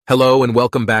Hello and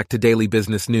welcome back to Daily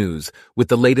Business News with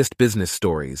the latest business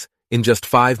stories in just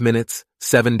 5 minutes,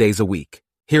 7 days a week.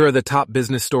 Here are the top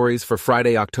business stories for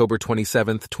Friday, October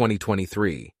 27th,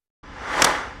 2023.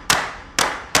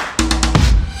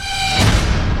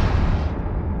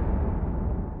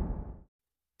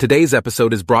 Today's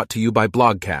episode is brought to you by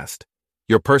Blogcast,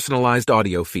 your personalized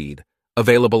audio feed,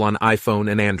 available on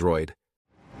iPhone and Android.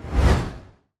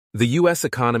 The U.S.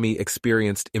 economy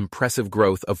experienced impressive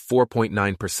growth of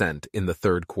 4.9% in the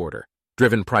third quarter,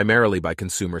 driven primarily by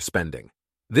consumer spending.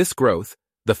 This growth,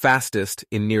 the fastest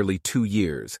in nearly 2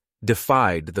 years,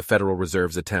 defied the Federal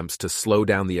Reserve's attempts to slow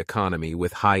down the economy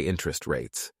with high interest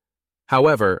rates.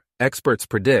 However, experts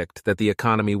predict that the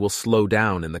economy will slow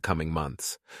down in the coming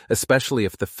months, especially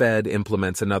if the Fed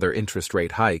implements another interest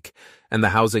rate hike and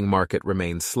the housing market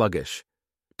remains sluggish.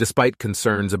 Despite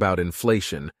concerns about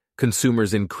inflation,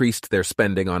 consumers increased their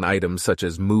spending on items such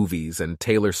as movies and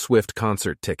Taylor Swift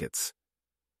concert tickets.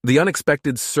 The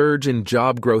unexpected surge in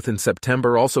job growth in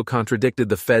September also contradicted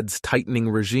the Fed's tightening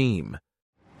regime.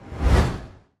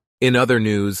 In other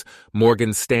news,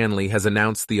 Morgan Stanley has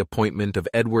announced the appointment of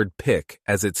Edward Pick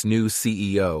as its new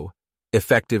CEO,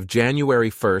 effective January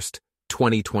 1st,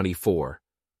 2024.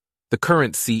 The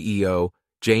current CEO,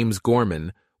 James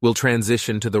Gorman, will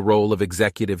transition to the role of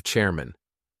executive chairman.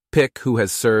 Pick, who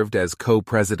has served as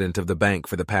co-president of the bank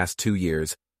for the past 2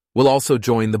 years, will also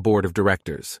join the board of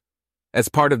directors. As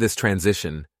part of this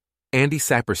transition, Andy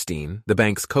Saperstein, the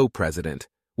bank's co-president,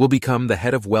 will become the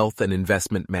head of wealth and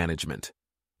investment management,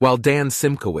 while Dan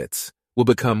Simkowitz will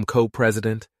become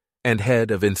co-president and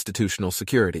head of institutional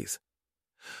securities.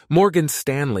 Morgan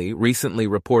Stanley recently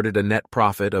reported a net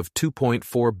profit of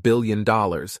 $2.4 billion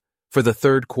for the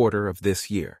third quarter of this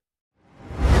year.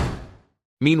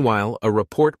 Meanwhile, a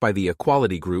report by the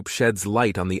Equality Group sheds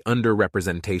light on the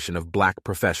underrepresentation of black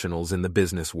professionals in the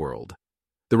business world.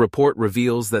 The report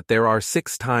reveals that there are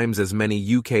 6 times as many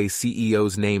UK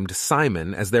CEOs named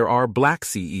Simon as there are black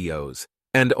CEOs,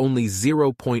 and only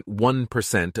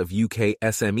 0.1% of UK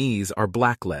SMEs are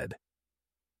black-led.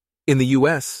 In the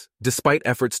US, despite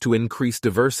efforts to increase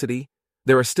diversity,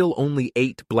 there are still only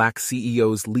 8 black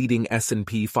CEOs leading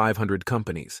S&P 500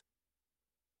 companies.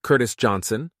 Curtis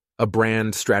Johnson, a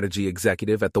brand strategy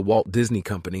executive at the Walt Disney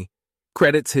Company,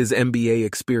 credits his MBA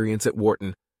experience at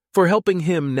Wharton for helping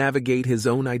him navigate his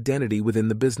own identity within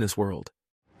the business world.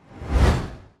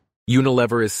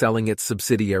 Unilever is selling its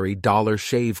subsidiary Dollar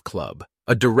Shave Club,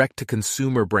 a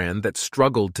direct-to-consumer brand that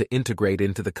struggled to integrate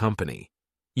into the company.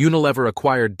 Unilever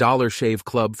acquired Dollar Shave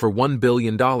Club for $1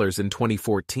 billion in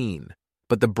 2014,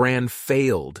 but the brand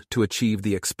failed to achieve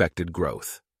the expected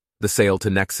growth. The sale to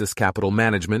Nexus Capital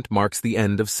Management marks the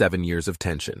end of 7 years of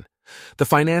tension. The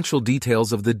financial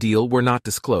details of the deal were not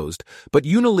disclosed, but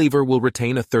Unilever will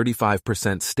retain a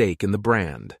 35% stake in the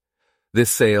brand.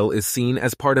 This sale is seen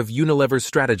as part of Unilever's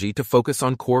strategy to focus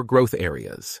on core growth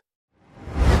areas.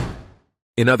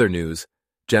 In other news,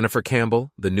 Jennifer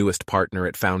Campbell, the newest partner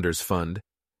at Founders Fund,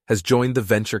 has joined the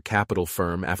venture capital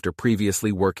firm after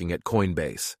previously working at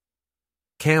Coinbase.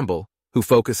 Campbell, who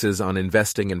focuses on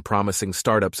investing in promising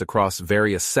startups across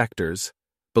various sectors,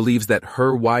 believes that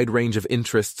her wide range of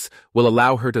interests will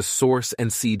allow her to source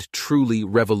and seed truly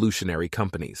revolutionary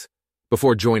companies.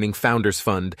 Before joining Founders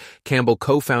Fund, Campbell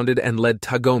co-founded and led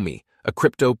Tagomi, a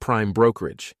crypto prime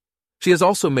brokerage. She has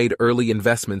also made early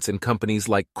investments in companies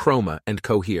like Chroma and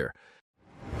Cohere.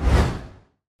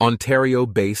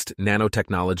 Ontario-based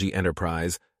nanotechnology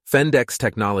enterprise FendX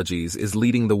Technologies is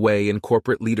leading the way in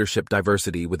corporate leadership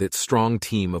diversity with its strong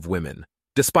team of women.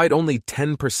 Despite only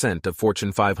 10% of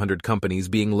Fortune 500 companies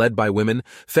being led by women,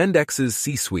 FendX's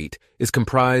C-suite is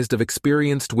comprised of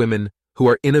experienced women who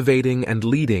are innovating and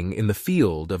leading in the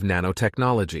field of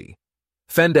nanotechnology.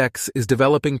 FendX is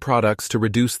developing products to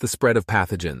reduce the spread of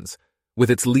pathogens,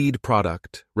 with its lead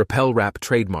product, Repel Wrap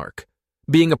trademark,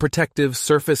 being a protective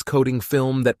surface coating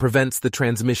film that prevents the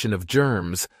transmission of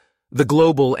germs. The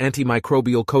global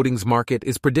antimicrobial coatings market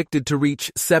is predicted to reach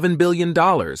 $7 billion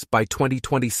by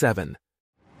 2027.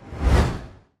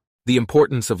 The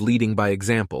importance of leading by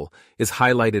example is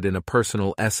highlighted in a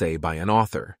personal essay by an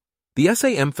author. The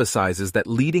essay emphasizes that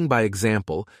leading by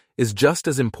example is just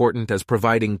as important as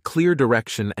providing clear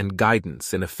direction and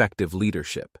guidance in effective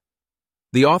leadership.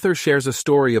 The author shares a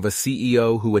story of a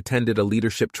CEO who attended a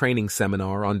leadership training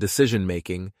seminar on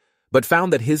decision-making, but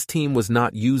found that his team was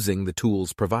not using the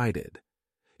tools provided.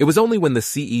 It was only when the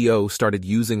CEO started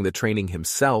using the training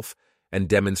himself and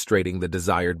demonstrating the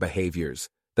desired behaviors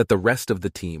that the rest of the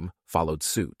team followed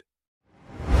suit.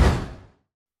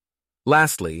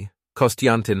 Lastly,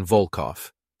 Kostyantyn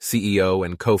Volkov, CEO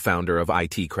and co-founder of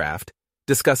IT Craft,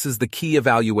 discusses the key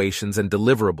evaluations and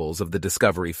deliverables of the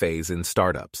discovery phase in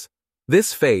startups.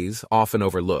 This phase, often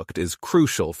overlooked, is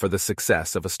crucial for the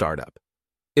success of a startup.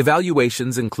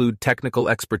 Evaluations include technical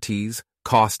expertise,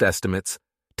 cost estimates,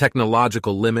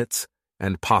 technological limits,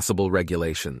 and possible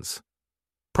regulations.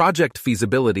 Project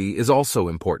feasibility is also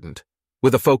important,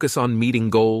 with a focus on meeting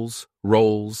goals,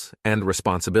 roles, and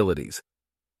responsibilities.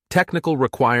 Technical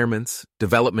requirements,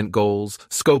 development goals,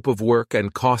 scope of work,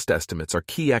 and cost estimates are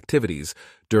key activities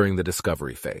during the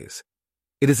discovery phase.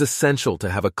 It is essential to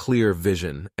have a clear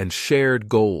vision and shared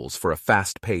goals for a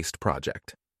fast-paced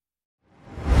project.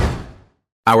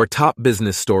 Our top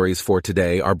business stories for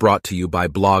today are brought to you by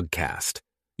Blogcast,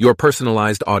 your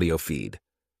personalized audio feed.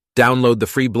 Download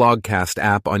the free Blogcast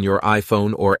app on your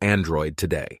iPhone or Android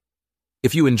today.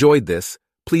 If you enjoyed this,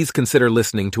 please consider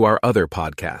listening to our other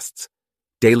podcasts: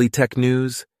 Daily Tech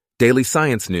News, Daily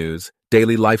Science News,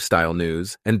 Daily Lifestyle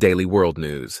News, and Daily World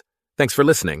News. Thanks for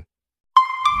listening.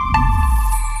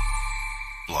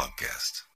 Blogcast.